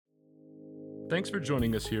Thanks for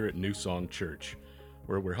joining us here at New Song Church,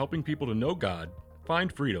 where we're helping people to know God, find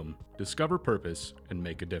freedom, discover purpose, and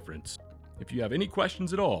make a difference. If you have any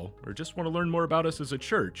questions at all, or just want to learn more about us as a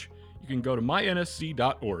church, you can go to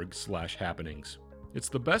mynsc.org/happenings. It's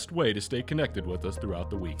the best way to stay connected with us throughout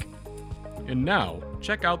the week. And now,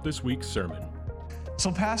 check out this week's sermon.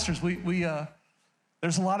 So pastors, there's a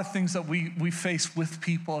lot of things that we face with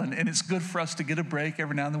people, and it's good for us to get a break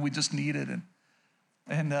every now and then. We just need it.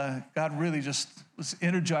 And God really just was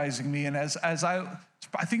energizing me. And as I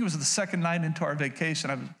think it was the second night into our vacation,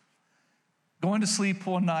 I was going to sleep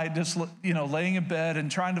one night, just laying in bed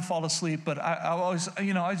and trying to fall asleep. But I always,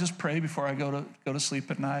 I just pray before I go to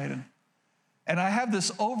sleep at night. And I have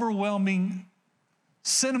this overwhelming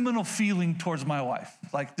sentimental feeling towards my wife,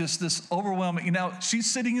 like this overwhelming. Now,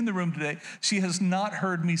 she's sitting in the room today. She has not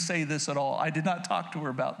heard me say this at all. I did not talk to her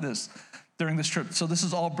about this during this trip. So this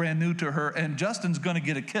is all brand new to her. And Justin's going to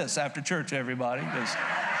get a kiss after church, everybody.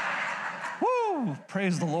 Woo,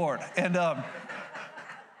 praise the Lord. And I'm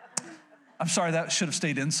sorry, that should have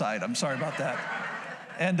stayed inside. I'm sorry about that.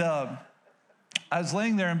 And I was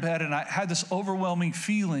laying there in bed, and I had this overwhelming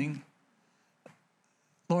feeling,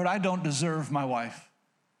 Lord, I don't deserve my wife.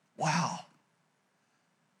 Wow.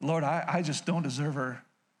 Lord, I just don't deserve her.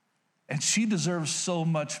 And she deserves so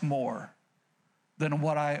much more than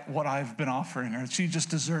what I've been offering her. She just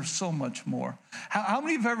deserves so much more. How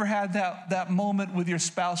many of you have ever had that moment with your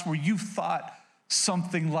spouse where you've thought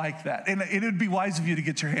something like that? And it would be wise of you to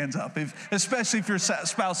get your hands up, especially if your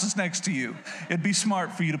spouse is next to you. It'd be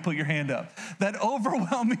smart for you to put your hand up. That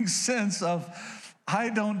overwhelming sense of, I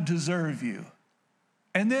don't deserve you.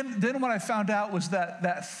 And then what I found out was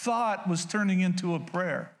that thought was turning into a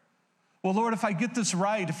prayer. Well, Lord, if I get this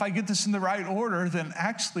right, if I get this in the right order, then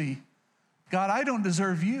actually, God, I don't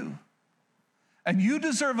deserve you. And you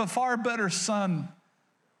deserve a far better son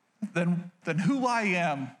than who I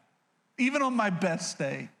am, even on my best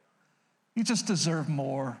day. You just deserve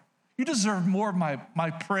more. You deserve more of my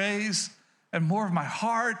praise and more of my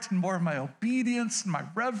heart and more of my obedience and my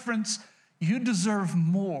reverence. You deserve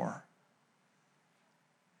more.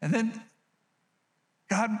 And then,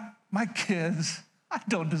 God, my kids, I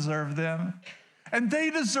don't deserve them. And they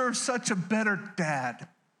deserve such a better dad.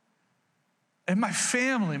 And my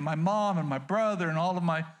family, my mom and my brother and all of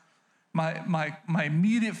my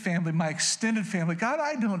immediate family, my extended family, God,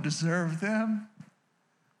 I don't deserve them.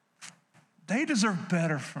 They deserve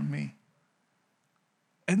better from me.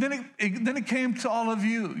 And then it came to all of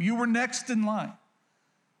you. You were next in line.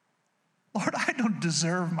 Lord, I don't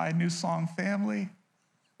deserve my New Song family.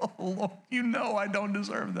 Oh, Lord, you know I don't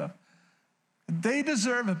deserve them. They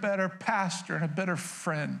deserve a better pastor and a better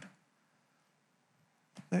friend.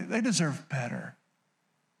 They deserve better.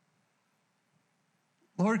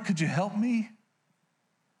 Lord, could you help me?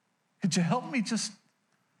 Could you help me just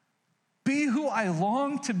be who I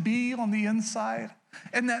long to be on the inside?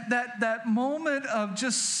 And that moment of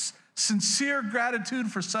just sincere gratitude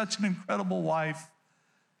for such an incredible wife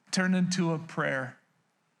turned into a prayer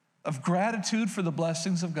of gratitude for the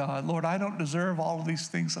blessings of God. Lord, I don't deserve all of these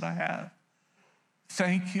things that I have.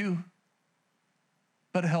 Thank you,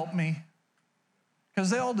 but help me,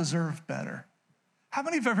 because they all deserve better. How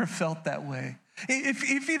many have ever felt that way?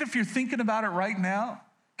 If you're thinking about it right now,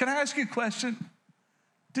 can I ask you a question?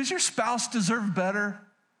 Does your spouse deserve better?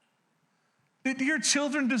 Do your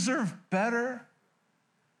children deserve better?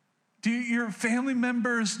 Do your family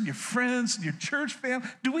members, your friends, your church family,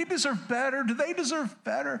 do we deserve better? Do they deserve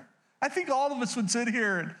better? I think all of us would sit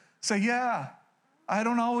here and say, yeah, I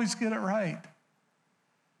don't always get it right.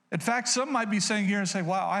 In fact, some might be saying here and say,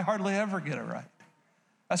 wow, I hardly ever get it right.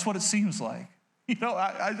 That's what it seems like.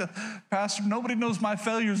 Pastor, nobody knows my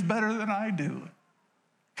failures better than I do.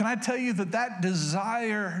 Can I tell you that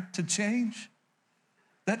desire to change,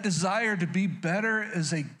 that desire to be better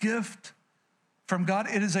is a gift from God?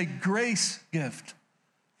 It is a grace gift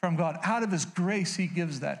from God. Out of his grace, he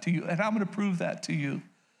gives that to you. And I'm going to prove that to you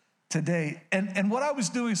today. And what I was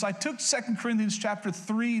doing is I took 2 Corinthians chapter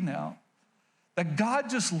 3 now, that God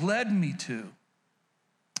just led me to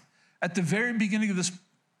at the very beginning of this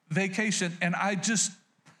vacation. And I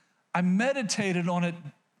meditated on it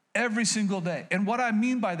every single day. And what I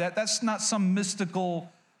mean by that, that's not some mystical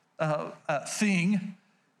thing.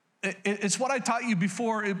 It's what I taught you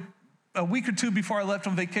before, a week or two before I left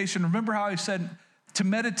on vacation. Remember how I said to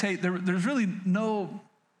meditate, there's really no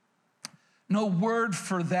word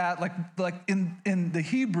for that, like in the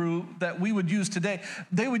Hebrew that we would use today.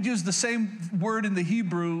 They would use the same word in the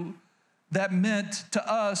Hebrew that meant to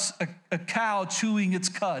us a cow chewing its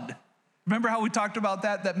cud. Remember how we talked about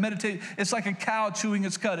that meditate, it's like a cow chewing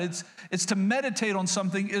its cud. It's to meditate on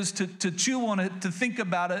something, is to chew on it, to think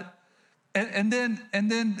about it, and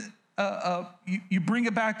then you bring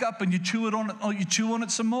it back up and you chew on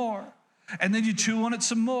it some more. And then you chew on it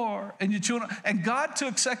some more, and you chew on it. And God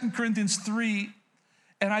took 2 Corinthians 3,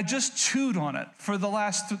 and I just chewed on it for the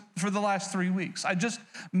last 3 weeks. I just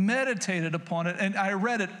meditated upon it, and I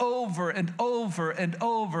read it over and over and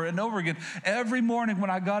over and over again. Every morning when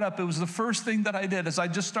I got up, it was the first thing that I did, as I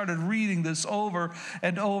just started reading this over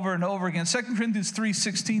and over and over again. 2 Corinthians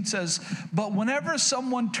 3:16 says, "But whenever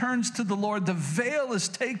someone turns to the Lord, the veil is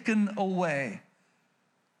taken away."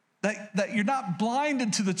 That you're not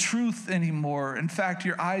blinded to the truth anymore. In fact,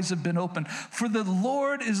 your eyes have been opened. For the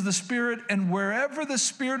Lord is the Spirit, and wherever the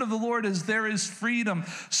Spirit of the Lord is, there is freedom.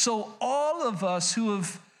 So all of us who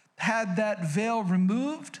have had that veil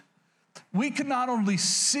removed, we can not only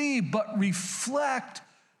see, but reflect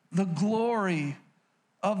the glory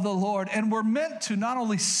of the Lord. And we're meant to not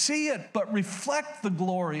only see it, but reflect the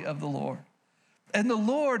glory of the Lord. And the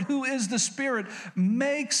Lord, who is the Spirit,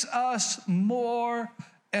 makes us more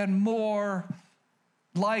and more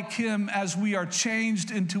like him as we are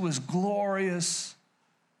changed into his glorious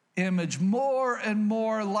image. More and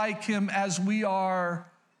more like him as we are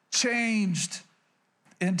changed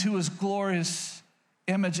into his glorious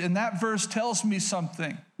image. And that verse tells me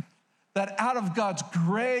something, that out of God's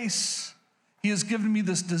grace, he has given me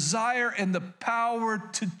this desire and the power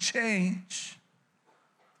to change,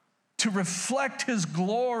 to reflect his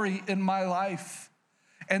glory in my life.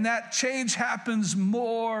 And that change happens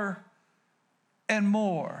more and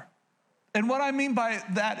more. And what I mean by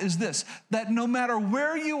that is this, that no matter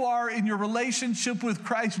where you are in your relationship with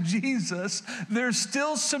Christ Jesus, there's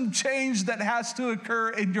still some change that has to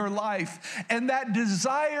occur in your life. And that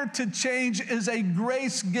desire to change is a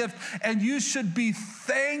grace gift, and you should be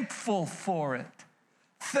thankful for it.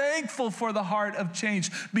 Thankful for the heart of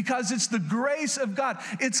change, because it's the grace of God.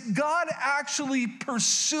 It's God actually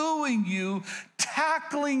pursuing you,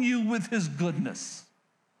 tackling you with his goodness.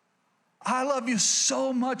 I love you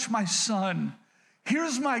so much, my son.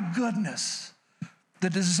 Here's my goodness,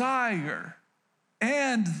 the desire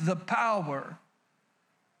and the power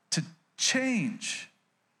to change.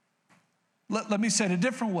 Let me say it a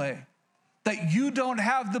different way, that you don't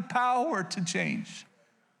have the power to change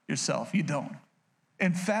yourself. You don't.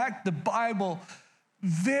 In fact, the Bible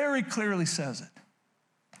very clearly says it.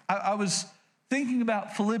 I was thinking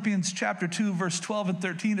about Philippians chapter 2, verse 12 and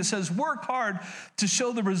 13. It says, "Work hard to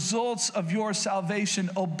show the results of your salvation,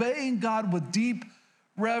 obeying God with deep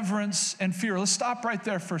reverence and fear." Let's stop right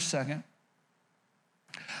there for a second.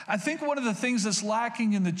 I think one of the things that's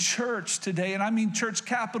lacking in the church today, and I mean church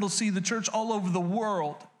capital C, the church all over the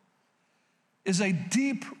world, is a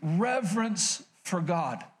deep reverence for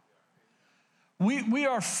God. We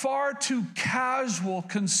are far too casual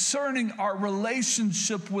concerning our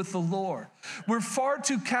relationship with the Lord. We're far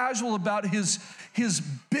too casual about his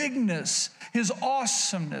bigness, his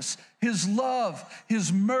awesomeness, his love,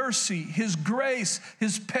 his mercy, his grace,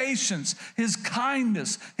 his patience, his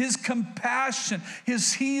kindness, his compassion,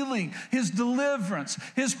 his healing, his deliverance,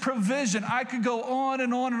 his provision. I could go on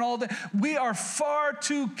and all day. We are far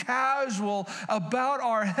too casual about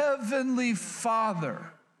our Heavenly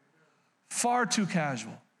Father. Far too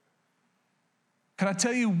casual. Can I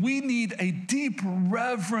tell you, we need a deep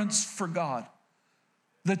reverence for God.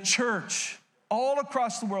 The church, all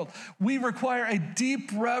across the world, we require a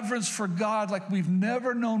deep reverence for God like we've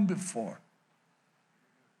never known before.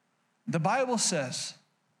 The Bible says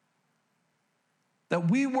that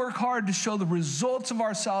we work hard to show the results of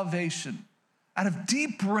our salvation out of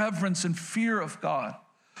deep reverence and fear of God.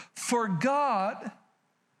 For God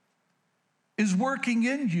is working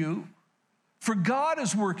in you. For God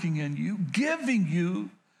is working in you, giving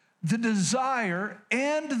you the desire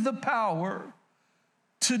and the power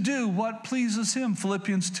to do what pleases him.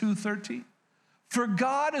 Philippians 2:13. For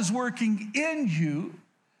God is working in you,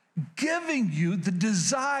 giving you the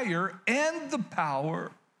desire and the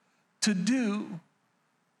power to do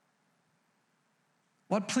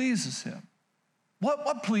what pleases him.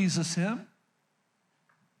 What pleases him?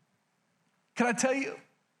 Can I tell you?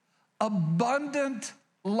 Abundant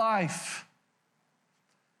life.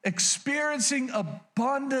 Experiencing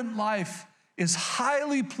abundant life is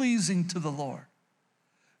highly pleasing to the Lord.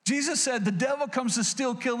 Jesus said, "The devil comes to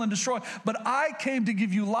steal, kill, and destroy, but I came to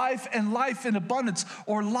give you life and life in abundance,"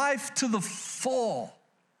 or life to the full.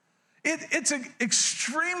 It's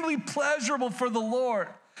extremely pleasurable for the Lord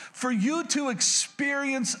for you to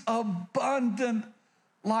experience abundant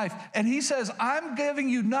life. And he says, I'm giving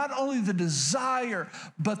you not only the desire,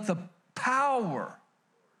 but the power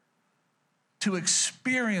to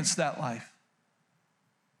experience that life.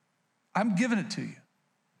 I'm giving it to you.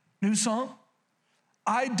 New song,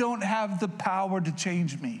 I don't have the power to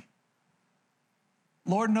change me.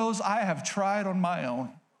 Lord knows I have tried on my own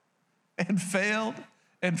and failed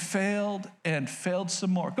and failed and failed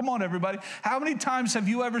some more. Come on, everybody. How many times have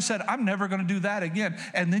you ever said, I'm never going to do that again?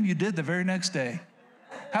 And then you did the very next day.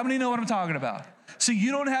 How many know what I'm talking about? See,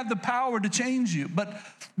 you don't have the power to change you,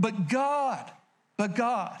 but God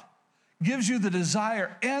gives you the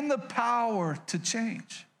desire and the power to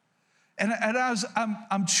change. And as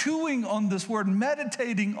I'm chewing on this word,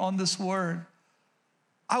 meditating on this word,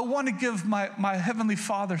 I want to give my Heavenly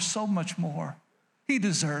Father so much more. He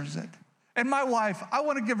deserves it. And my wife, I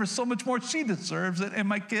want to give her so much more. She deserves it. And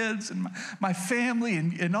my kids and my family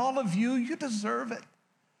and all of you, you deserve it.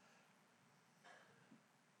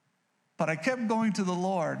 But I kept going to the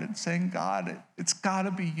Lord and saying, God, it's got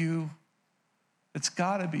to be you. It's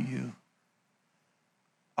got to be you.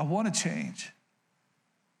 I want to change.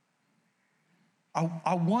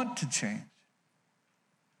 I want to change.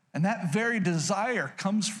 And that very desire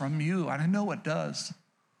comes from you, and I know it does.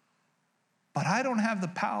 But I don't have the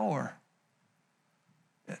power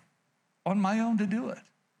on my own to do it.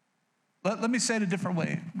 Let me say it a different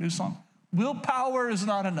way, new song. Willpower is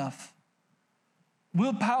not enough.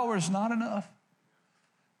 Willpower is not enough.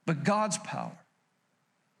 But God's power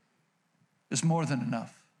is more than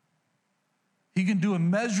enough. He can do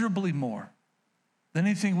immeasurably more than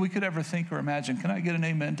anything we could ever think or imagine. Can I get an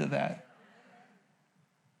amen to that?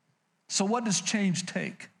 So what does change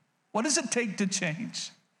take? What does it take to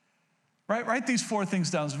change? Right? Write these 4 things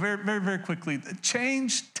down very, very, very quickly.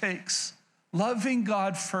 Change takes loving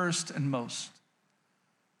God first and most.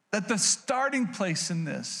 That the starting place in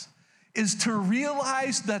this is to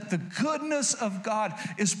realize that the goodness of God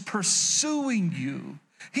is pursuing you.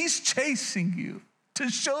 He's chasing you to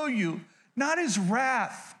show you not his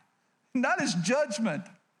wrath, not his judgment.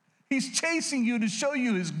 He's chasing you to show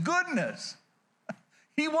you his goodness.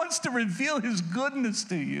 He wants to reveal his goodness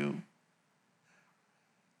to you.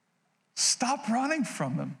 Stop running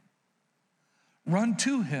from him. Run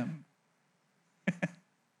to him.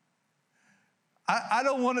 I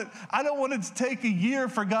don't want it to take a year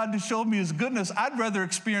for God to show me his goodness. I'd rather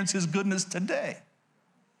experience his goodness today.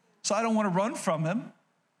 So I don't want to run from him.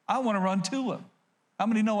 I want to run to him. How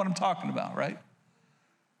many know what I'm talking about, right?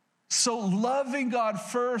 So loving God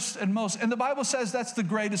first and most. And the Bible says that's the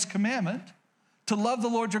greatest commandment. To love the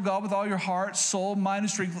Lord your God with all your heart, soul, mind, and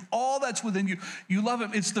strength, with all that's within you. You love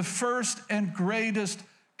him. It's the first and greatest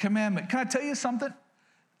commandment. Can I tell you something?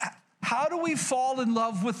 How do we fall in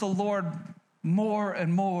love with the Lord more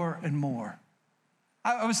and more and more?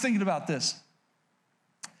 I was thinking about this.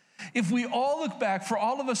 If we all look back, for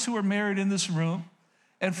all of us who are married in this room,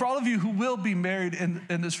 and for all of you who will be married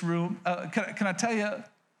in this room, can I tell you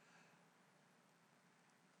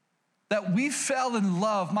that we fell in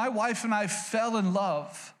love, my wife and I fell in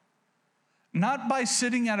love, not by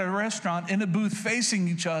sitting at a restaurant in a booth facing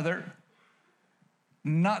each other,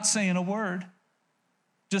 not saying a word,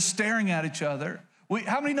 just staring at each other.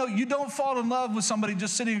 How many know you don't fall in love with somebody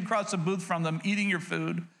just sitting across the booth from them, eating your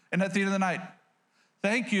food, and at the end of the night,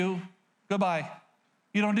 thank you, goodbye.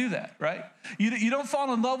 You don't do that, right? You don't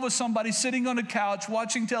fall in love with somebody sitting on a couch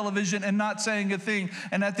watching television and not saying a thing,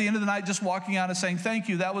 and at the end of the night just walking out and saying, thank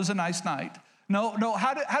you, that was a nice night. No.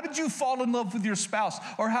 How did you fall in love with your spouse?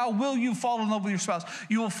 Or how will you fall in love with your spouse?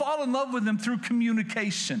 You will fall in love with them through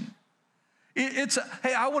communication.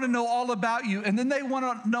 Hey, I want to know all about you. And then they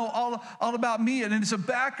want to know all about me. And it's a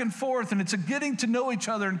back and forth. And it's a getting to know each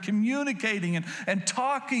other and communicating and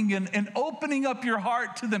talking and opening up your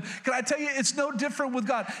heart to them. Can I tell you, it's no different with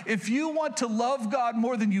God. If you want to love God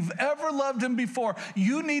more than you've ever loved him before,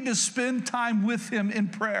 you need to spend time with him in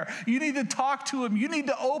prayer. You need to talk to him. You need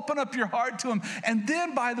to open up your heart to him. And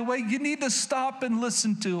then, by the way, you need to stop and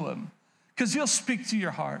listen to him, because he'll speak to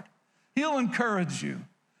your heart. He'll encourage you.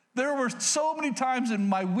 There were so many times in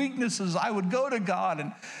my weaknesses, I would go to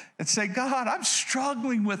God and say, God, I'm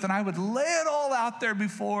struggling with, and I would lay it all out there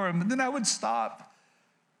before him, and then I would stop,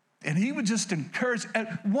 and he would just encourage.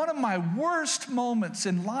 At one of my worst moments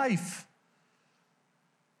in life,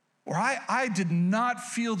 where I did not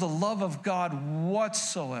feel the love of God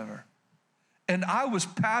whatsoever, and I was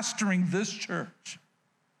pastoring this church.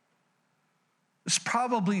 It's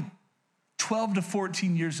probably 12 to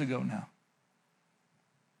 14 years ago now.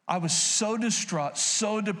 I was so distraught,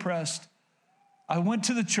 so depressed. I went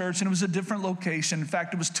to the church, and it was a different location. In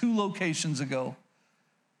fact, it was 2 locations ago.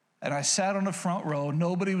 And I sat on the front row.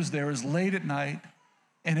 Nobody was there. It was late at night.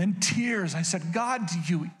 And in tears, I said, God,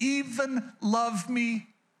 do you even love me?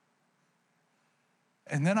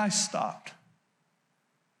 And then I stopped.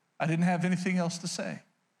 I didn't have anything else to say.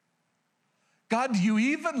 God, do you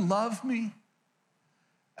even love me?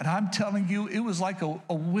 And I'm telling you, it was like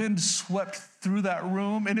a wind swept through that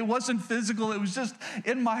room, and it wasn't physical. It was just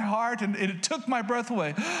in my heart, and it took my breath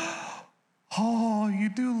away. Oh, you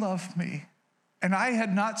do love me. And I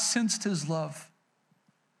had not sensed his love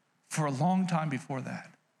for a long time before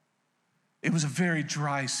that. It was a very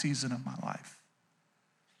dry season of my life.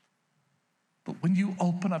 But when you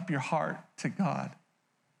open up your heart to God,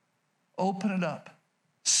 open it up,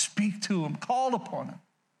 speak to him, call upon him,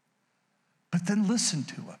 but then listen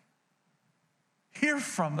to him. Hear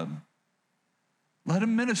from him. Let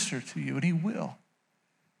him minister to you, and he will.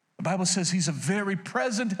 The Bible says he's a very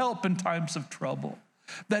present help in times of trouble,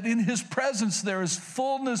 that in his presence there is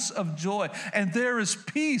fullness of joy, and there is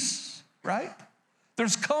peace, right?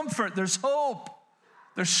 There's comfort, there's hope,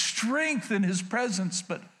 there's strength in his presence,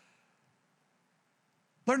 but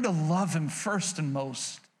learn to love him first and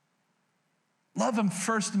most. Love him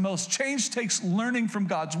first and most. Change takes learning from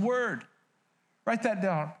God's word. Write that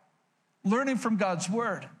down. Learning from God's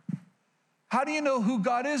word. How do you know who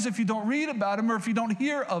God is if you don't read about him or if you don't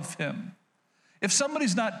hear of him? If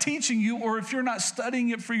somebody's not teaching you or if you're not studying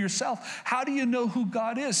it for yourself, how do you know who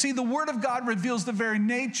God is? See, the word of God reveals the very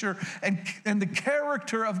nature and the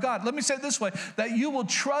character of God. Let me say it this way, that you will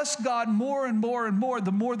trust God more and more and more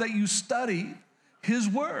the more that you study his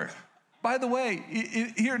word. By the way,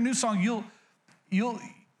 here at New Song, you'll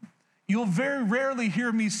very rarely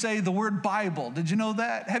hear me say the word Bible. Did you know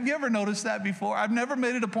that? Have you ever noticed that before? I've never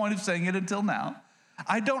made it a point of saying it until now.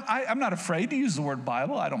 I'm not afraid to use the word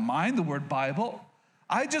Bible. I don't mind the word Bible.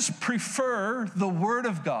 I just prefer the word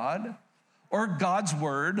of God or God's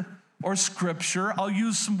word or scripture. I'll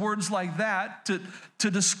use some words like that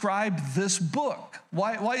to describe this book.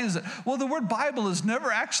 Why is it? Well, the word Bible is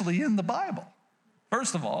never actually in the Bible.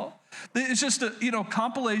 First of all, it's just a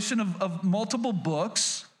compilation of multiple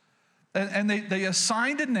books, and they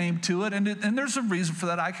assigned a name to it, and there's a reason for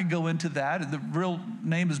that. I could go into that, and the real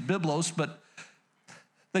name is Biblos, but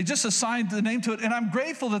they just assigned the name to it, and I'm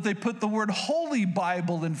grateful that they put the word Holy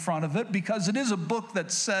Bible in front of it because it is a book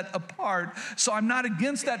that's set apart. So I'm not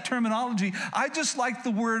against that terminology. I just like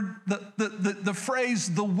the word, the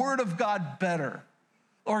phrase, the Word of God better.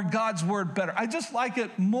 Or God's word better. I just like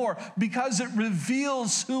it more because it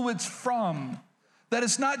reveals who it's from. That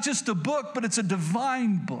it's not just a book, but it's a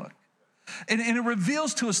divine book. And it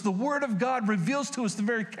reveals to us, the word of God reveals to us the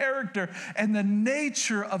very character and the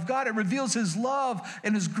nature of God. It reveals his love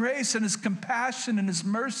and his grace and his compassion and his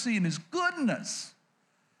mercy and his goodness.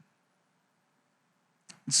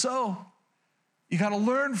 And so, you got to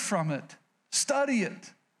learn from it, study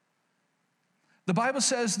it. The Bible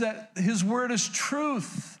says that his word is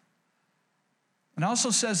truth. And also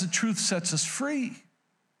says that truth sets us free.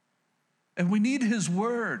 And we need his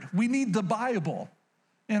word. We need the Bible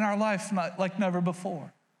in our life like never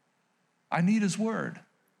before. I need his word.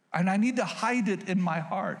 And I need to hide it in my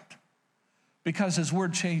heart because his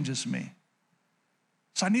word changes me.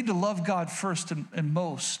 So I need to love God first and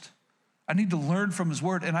most. I need to learn from his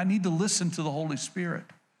word, and I need to listen to the Holy Spirit.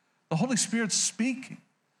 The Holy Spirit's speaking.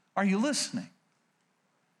 Are you listening?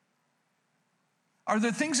 Are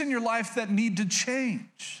there things in your life that need to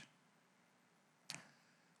change?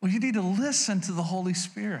 Well, you need to listen to the Holy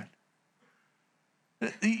Spirit.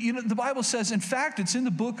 The Bible says, in fact, it's in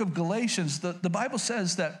the book of Galatians, the Bible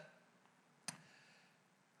says that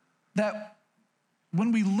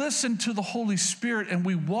when we listen to the Holy Spirit and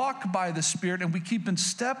we walk by the Spirit and we keep in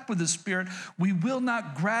step with the Spirit, we will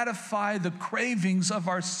not gratify the cravings of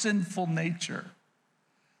our sinful nature.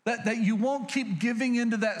 That you won't keep giving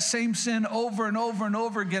into that same sin over and over and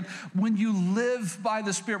over again when you live by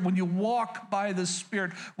the Spirit, when you walk by the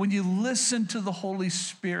Spirit, when you listen to the Holy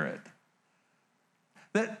Spirit.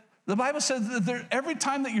 That the Bible says that every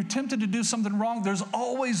time that you're tempted to do something wrong, there's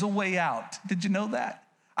always a way out. Did you know that?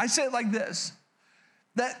 I say it like this.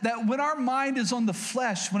 That when our mind is on the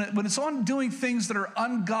flesh, when it's on doing things that are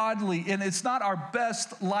ungodly, and it's not our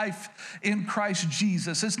best life in Christ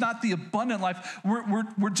Jesus, it's not the abundant life,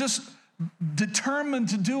 we're just determined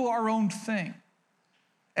to do our own thing.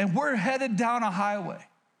 And we're headed down a highway.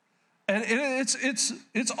 And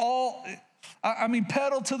it's all,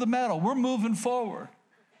 pedal to the metal. We're moving forward.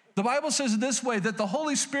 The Bible says it this way, that the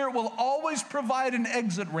Holy Spirit will always provide an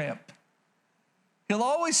exit ramp. He'll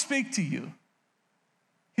always speak to you.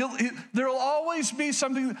 There'll always be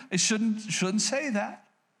something. It shouldn't say that.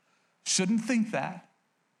 Shouldn't think that.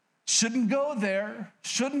 Shouldn't go there.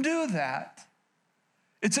 Shouldn't do that.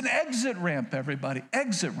 It's an exit ramp, everybody.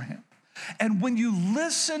 Exit ramp. And when you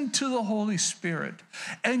listen to the Holy Spirit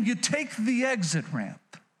and you take the exit ramp,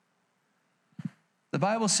 The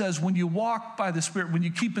Bible says when you walk by the Spirit, when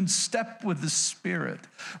you keep in step with the Spirit,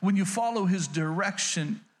 when you follow his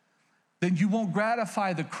direction, then you won't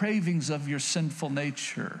gratify the cravings of your sinful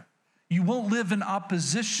nature. You won't live in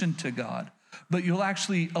opposition to God, but you'll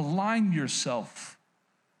actually align yourself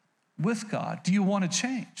with God. Do you want to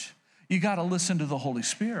change? You got to listen to the Holy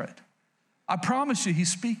Spirit. I promise you,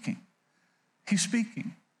 he's speaking. He's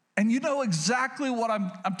speaking. And you know exactly what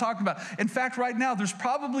I'm talking about. In fact, right now, there's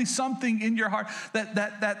probably something in your heart,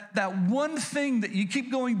 that one thing that you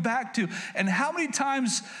keep going back to. And how many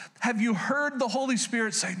times have you heard the Holy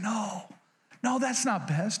Spirit say, no, that's not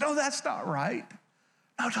best. No, that's not right.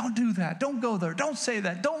 No, don't do that. Don't go there. Don't say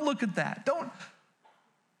that. Don't look at that.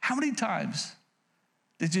 How many times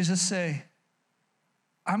did you just say,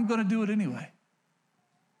 I'm going to do it anyway?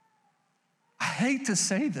 I hate to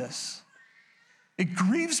say this. It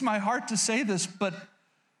grieves my heart to say this, but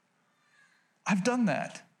I've done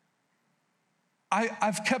that.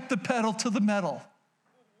 I've kept the pedal to the metal.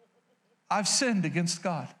 I've sinned against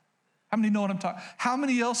God. How many know what I'm talking? How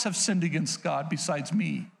many else have sinned against God besides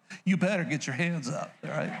me? You better get your hands up,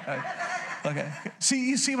 all right? Okay. See,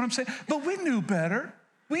 you see what I'm saying? But we knew better.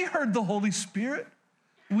 We heard the Holy Spirit.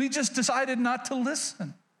 We just decided not to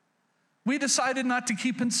listen. We decided not to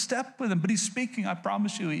keep in step with him, but he's speaking. I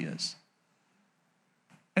promise you he is.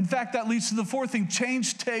 In fact, that leads to the fourth thing.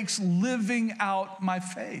 Change takes living out my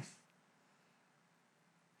faith.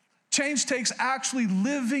 Change takes actually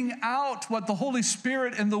living out what the Holy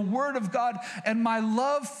Spirit and the Word of God and my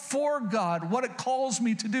love for God, what it calls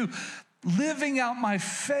me to do. Living out my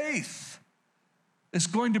faith is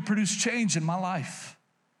going to produce change in my life.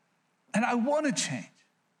 And I want to change.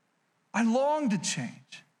 I long to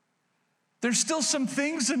change. There's still some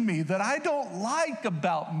things in me that I don't like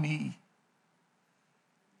about me.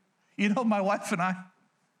 You know, my wife and I,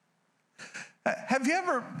 have you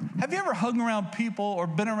ever hung around people or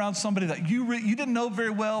been around somebody that you didn't know very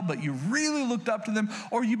well, but you really looked up to them?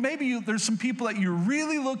 Or there's some people that you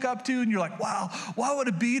really look up to and you're like, wow, what would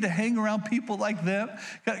it be to hang around people like them?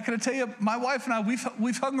 Can I tell you, my wife and I,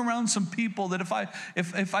 we've hung around some people that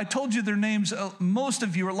if I told you their names, most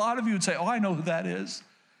of you, or a lot of you would say, oh, I know who that is.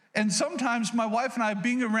 And sometimes my wife and I,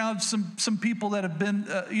 being around some people that have been,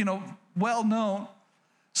 well known,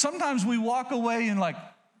 sometimes we walk away and like,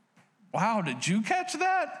 wow, did you catch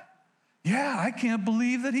that? Yeah, I can't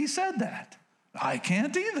believe that he said that. I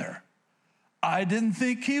can't either. I didn't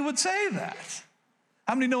think he would say that.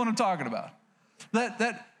 How many know what I'm talking about?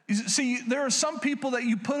 See, there are some people that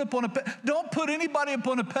you put up on don't put anybody up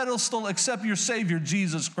on a pedestal except your Savior,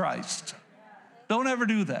 Jesus Christ. Don't ever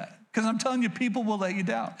do that. Because I'm telling you, people will let you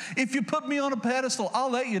down. If you put me on a pedestal,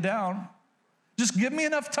 I'll let you down. Just give me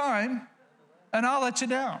enough time, and I'll let you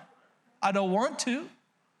down. I don't want to.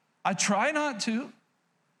 I try not to.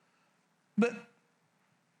 But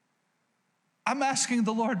I'm asking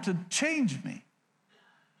the Lord to change me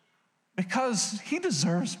because he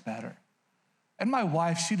deserves better. And my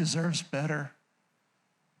wife, she deserves better.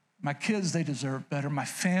 My kids, they deserve better. My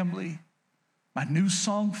family, my New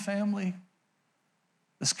Song family,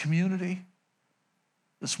 this community,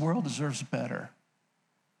 this world deserves better.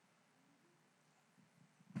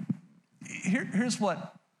 Here's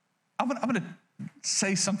what, I'm gonna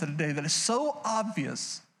say something today that is so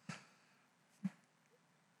obvious.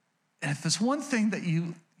 And if there's one thing that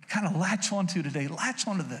you kind of latch onto today, latch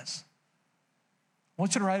onto this. I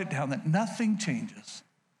want you to write it down that nothing changes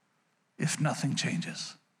if nothing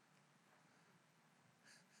changes.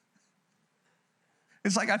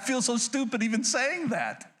 It's like I feel so stupid even saying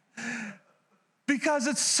that because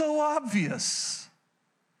it's so obvious.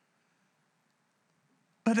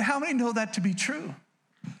 But how many know that to be true?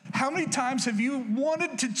 How many times have you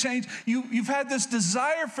wanted to change? You've had this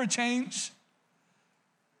desire for change,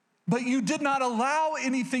 but you did not allow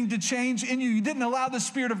anything to change in you. You didn't allow the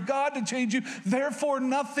Spirit of God to change you. Therefore,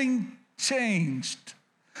 nothing changed.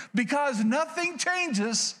 Because nothing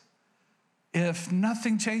changes if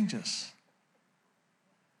nothing changes.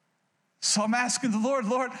 So I'm asking the Lord,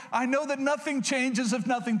 I know that nothing changes if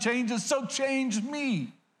nothing changes, so change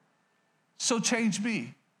me. So change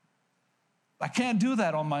me. I can't do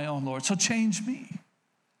that on my own, Lord, so change me.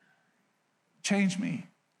 Change me.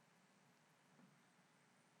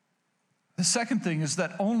 The second thing is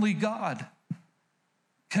that only God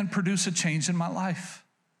can produce a change in my life.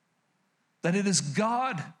 That it is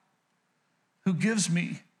God who gives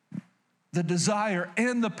me the desire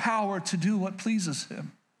and the power to do what pleases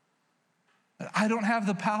him. I don't have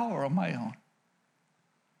the power on my own.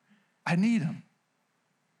 I need him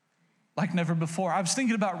like never before. I was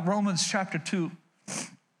thinking about Romans chapter 2,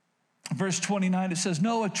 verse 29. It says,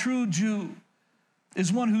 no, a true Jew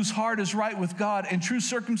is one whose heart is right with God, and true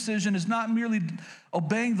circumcision is not merely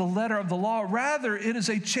obeying the letter of the law. Rather, it is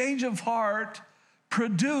a change of heart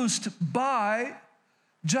produced by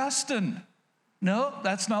Justin. No,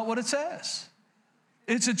 that's not what it says.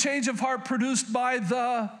 It's a change of heart produced by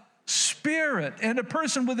the Spirit. And a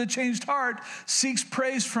person with a changed heart seeks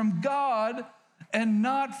praise from God and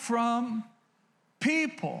not from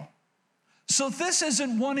people. So this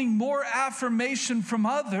isn't wanting more affirmation from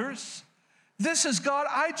others. This is, God,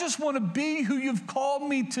 I just want to be who you've called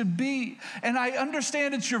me to be. And I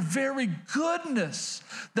understand it's your very goodness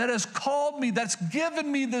that has called me, that's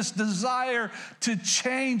given me this desire to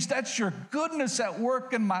change. That's your goodness at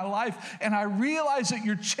work in my life. And I realize that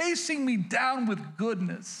you're chasing me down with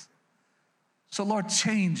goodness. So, Lord,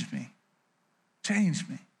 change me. Change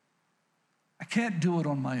me. I can't do it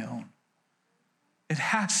on my own. It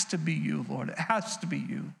has to be you, Lord. It has to be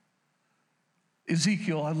you.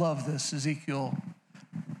 Ezekiel, I love this, Ezekiel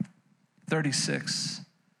 36.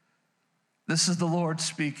 This is the Lord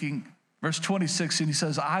speaking. Verse 26, and he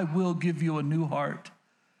says, I will give you a new heart,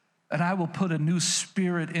 and I will put a new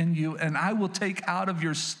spirit in you, and I will take out of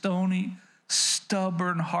your stony,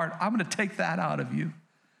 stubborn heart. I'm going to take that out of you,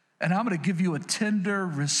 and I'm going to give you a tender,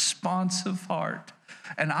 responsive heart.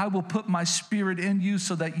 And I will put my spirit in you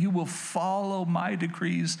so that you will follow my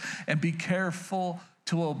decrees and be careful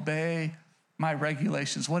to obey my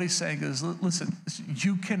regulations. What he's saying is, listen,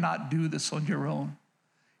 you cannot do this on your own.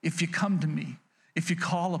 If you come to me, if you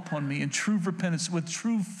call upon me in true repentance, with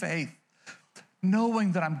true faith,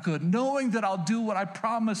 knowing that I'm good, knowing that I'll do what I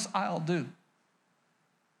promise I'll do,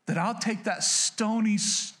 that I'll take that stony,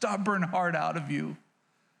 stubborn heart out of you,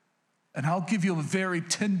 and I'll give you a very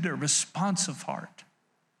tender, responsive heart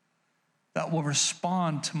that will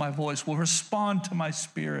respond to my voice, will respond to my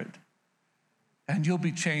spirit, and you'll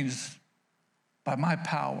be changed by my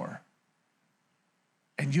power.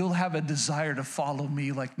 And you'll have a desire to follow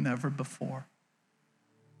me like never before.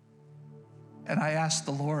 And I asked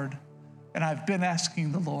the Lord, and I've been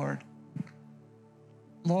asking the Lord,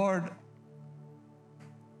 Lord,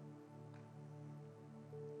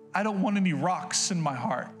 I don't want any rocks in my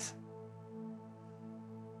heart.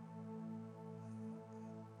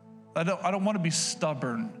 I don't want to be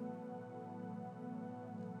stubborn.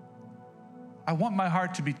 I want my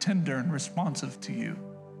heart to be tender and responsive to you.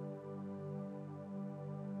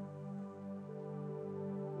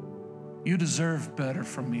 You deserve better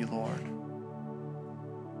from me, Lord.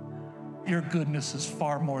 Your goodness is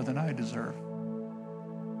far more than I deserve.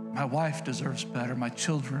 My wife deserves better. My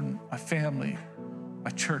children, my family,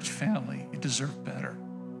 my church family, you deserve better.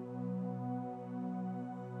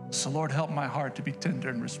 So Lord, help my heart to be tender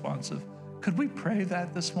and responsive. Could we pray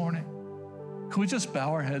that this morning? Could we just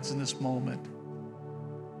bow our heads in this moment?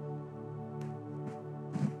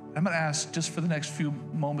 I'm going to ask just for the next few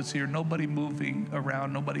moments here, nobody moving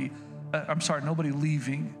around, nobody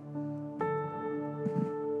leaving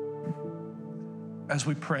as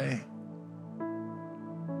we pray.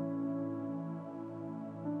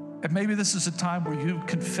 And maybe this is a time where you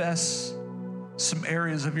confess some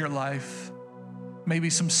areas of your life, maybe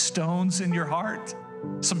some stones in your heart,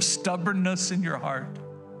 some stubbornness in your heart.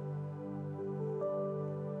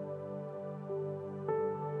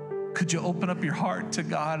 Could you open up your heart to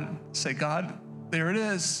God and say, God, there it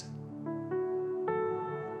is.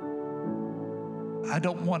 I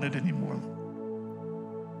don't want it anymore.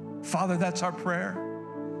 Father, that's our prayer.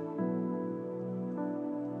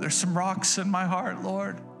 There's some rocks in my heart,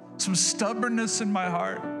 Lord, some stubbornness in my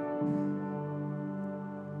heart.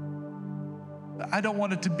 I don't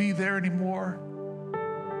want it to be there anymore.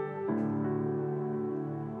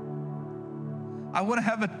 I want to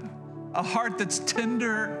have a heart that's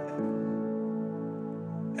tender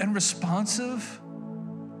and responsive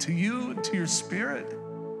to you, to your spirit.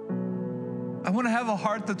 I want to have a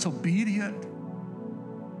heart that's obedient.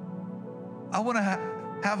 I want to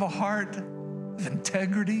have a heart of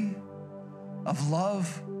integrity, of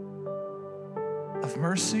love, of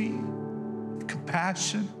mercy, of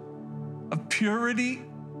compassion, of purity,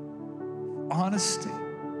 honesty.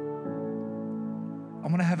 I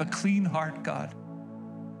want to have a clean heart, God.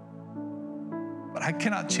 But I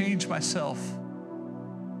cannot change myself.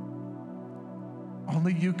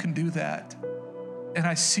 Only you can do that. And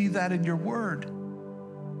I see that in your word.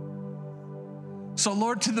 So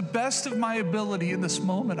Lord, to the best of my ability in this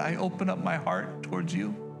moment, I open up my heart towards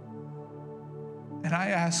you. And I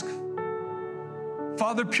ask,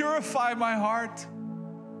 Father, purify my heart.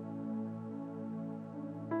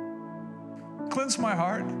 Cleanse my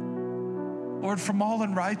heart, Lord, from all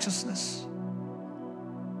unrighteousness.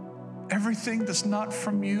 Everything that's not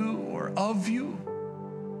from you or of you.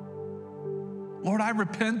 Lord, I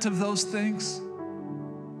repent of those things.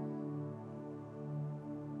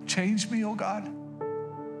 Change me, oh God.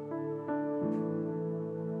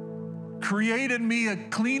 Create in me a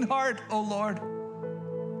clean heart, oh Lord,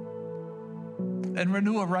 and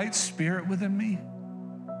renew a right spirit within me.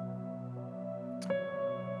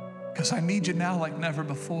 Because I need you now like never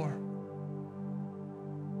before.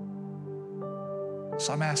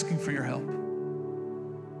 So I'm asking for your help.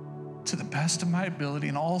 To the best of my ability,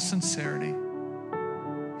 in all sincerity,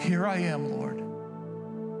 here I am, Lord.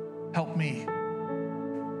 Help me.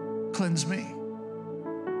 Cleanse me.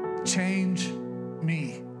 Change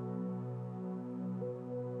me.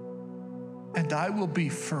 And I will be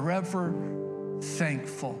forever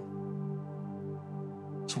thankful.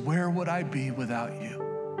 So where would I be without you?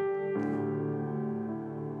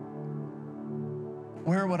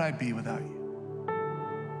 Where would I be without you?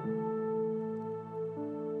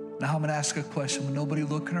 Now I'm going to ask a question with nobody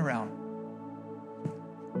looking around.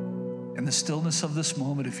 In the stillness of this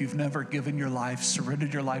moment, if you've never given your life,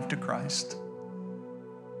 surrendered your life to Christ,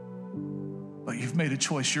 but you've made a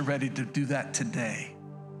choice, you're ready to do that today.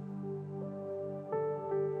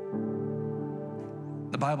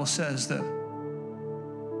 The Bible says that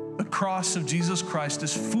the cross of Jesus Christ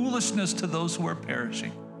is foolishness to those who are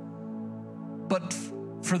perishing. But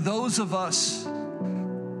for those of us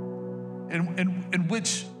in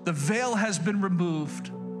which the veil has been removed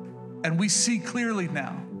and we see clearly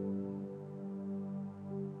now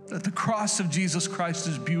that the cross of Jesus Christ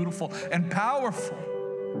is beautiful and powerful,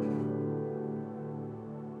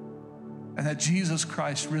 and that Jesus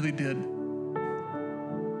Christ really did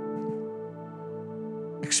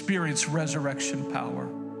experience resurrection power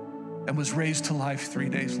and was raised to life 3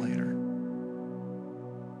 days later.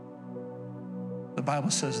 The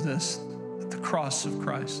Bible says this, that the cross of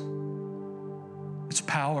Christ, it's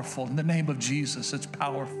powerful. In the name of Jesus, it's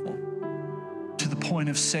powerful to the point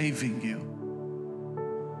of saving you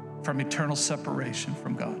from eternal separation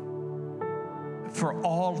from God. For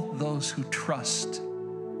all those who trust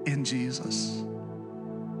in Jesus,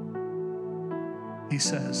 he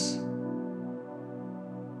says,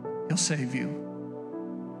 he'll save you.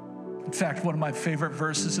 In fact, one of my favorite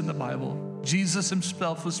verses in the Bible, Jesus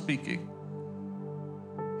himself was speaking.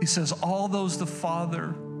 He says, all those the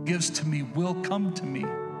Father gives to me will come to me,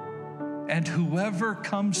 and whoever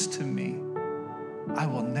comes to me, I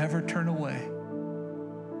will never turn away.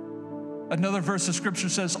 Another verse of scripture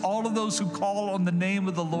says, all of those who call on the name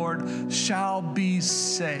of the Lord shall be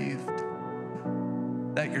saved.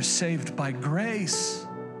 That you're saved by grace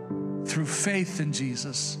through faith in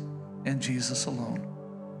Jesus and Jesus alone.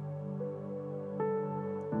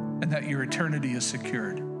 And that your eternity is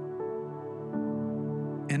secured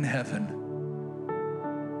in heaven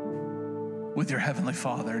with your heavenly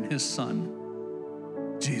Father and his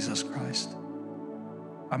Son, Jesus Christ.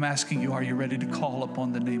 I'm asking you, are you ready to call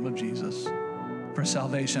upon the name of Jesus for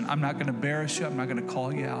salvation? I'm not going to embarrass you. I'm not going to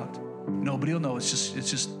call you out. Nobody will know. It's just,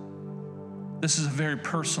 this is a very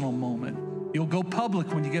personal moment. You'll go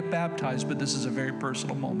public when you get baptized, but this is a very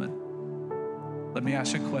personal moment. Let me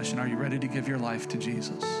ask you a question. Are you ready to give your life to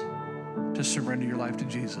Jesus? To surrender your life to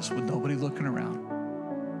Jesus with nobody looking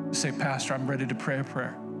around? You say, Pastor, I'm ready to pray a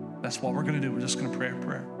prayer. That's what we're going to do. We're just going to pray a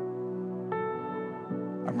prayer.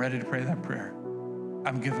 I'm ready to pray that prayer.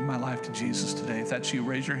 I'm giving my life to Jesus today. If that's you,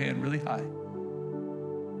 raise your hand really high.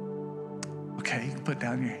 Okay, you can put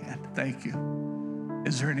down your hand. Thank you.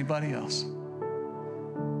 Is there anybody else?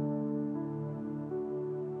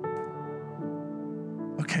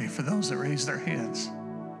 Okay, for those that raise their hands,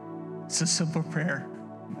 it's a simple prayer.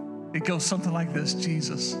 It goes something like this: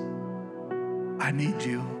 Jesus, I need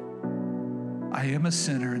you. I am a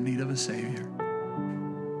sinner in need of a Savior.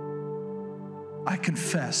 I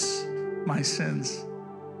confess my sins,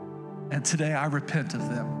 and today I repent of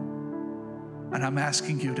them. And I'm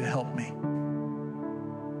asking you to help me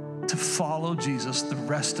to follow Jesus the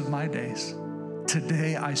rest of my days.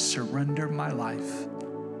 Today I surrender my life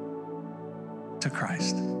to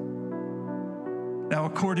Christ. Now,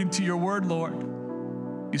 according to your word, Lord,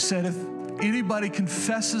 you said if anybody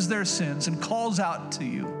confesses their sins and calls out to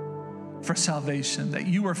you for salvation, that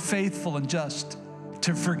you are faithful and just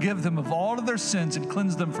to forgive them of all of their sins and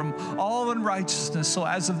cleanse them from all unrighteousness. So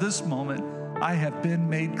as of this moment, I have been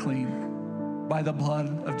made clean by the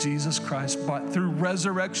blood of Jesus Christ. But through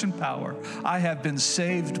resurrection power, I have been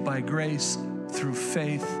saved by grace through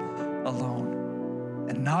faith alone,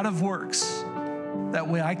 and not of works. That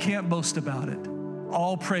way I can't boast about it.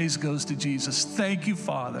 All praise goes to Jesus. Thank you,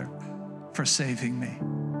 Father, for saving me.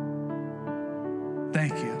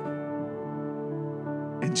 Thank you.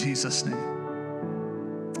 In Jesus' name.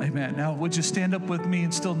 Amen. Now, would you stand up with me,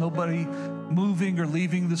 and still nobody moving or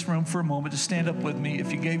leaving this room for a moment, just stand up with me.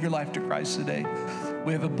 If you gave your life to Christ today,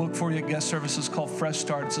 we have a book for you at Guest Services called Fresh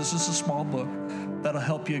Starts. This is a small book that'll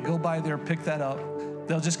help you. Go by there, pick that up.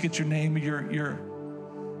 They'll just get your name,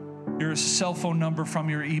 your cell phone number from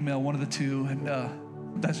your email, one of the two, and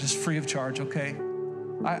that's just free of charge, okay?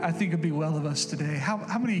 I think it'd be well of us today.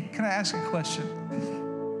 How many, can I ask a question?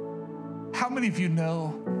 How many of you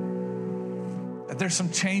know that there's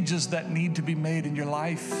some changes that need to be made in your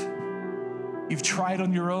life? You've tried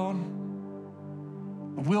on your own.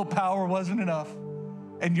 Willpower wasn't enough.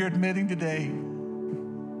 And you're admitting today,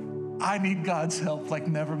 I need God's help like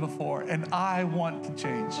never before, and I want to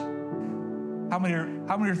change. How many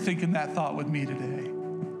are thinking that thought with me today?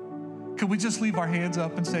 Could we just leave our hands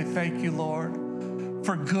up and say, thank you, Lord,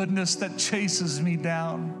 for goodness that chases me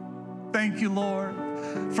down. Thank you, Lord,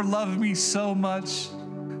 for loving me so much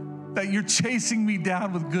that you're chasing me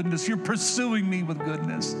down with goodness. You're pursuing me with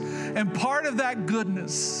goodness. And part of that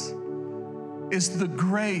goodness is the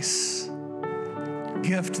grace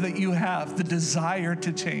gift that you have, the desire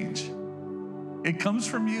to change. It comes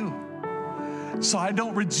from you. So I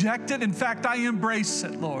don't reject it. In fact, I embrace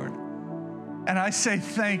it, Lord. And I say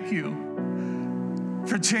thank you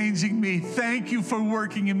for changing me. Thank you for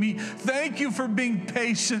working in me. Thank you for being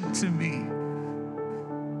patient to me.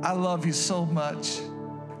 I love you so much.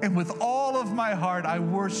 And with all of my heart, I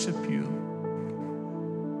worship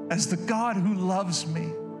you as the God who loves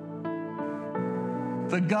me,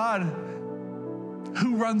 the God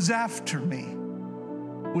who runs after me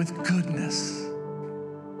with goodness,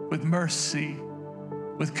 with mercy,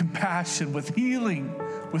 with compassion, with healing,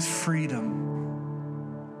 with freedom,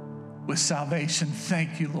 with salvation.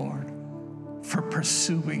 Thank you, Lord, for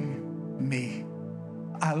pursuing me.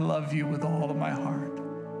 I love you with all of my heart.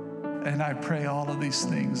 And I pray all of these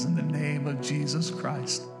things in the name of Jesus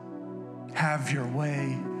Christ. Have your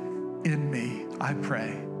way in me, I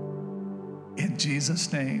pray. In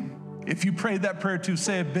Jesus' name. If you prayed that prayer too,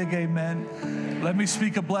 say a big amen. Let me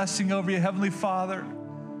speak a blessing over you. Heavenly Father,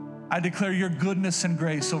 I declare your goodness and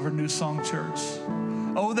grace over New Song Church.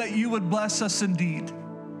 Oh, that you would bless us indeed,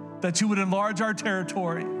 that you would enlarge our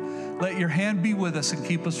territory. Let your hand be with us and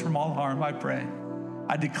keep us from all harm, I pray.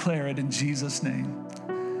 I declare it in Jesus' name.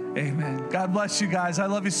 Amen. God bless you guys. I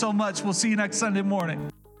love you so much. We'll see you next Sunday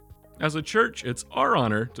morning. As a church, it's our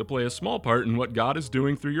honor to play a small part in what God is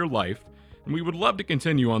doing through your life, and we would love to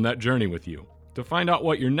continue on that journey with you. To find out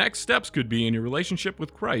what your next steps could be in your relationship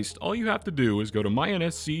with Christ, all you have to do is go to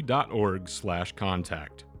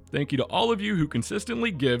mynsc.org/contact. Thank you to all of you who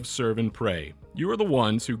consistently give, serve, and pray. You are the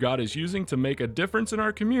ones who God is using to make a difference in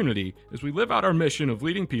our community as we live out our mission of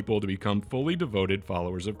leading people to become fully devoted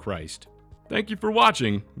followers of Christ. Thank you for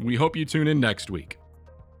watching. We hope you tune in next week.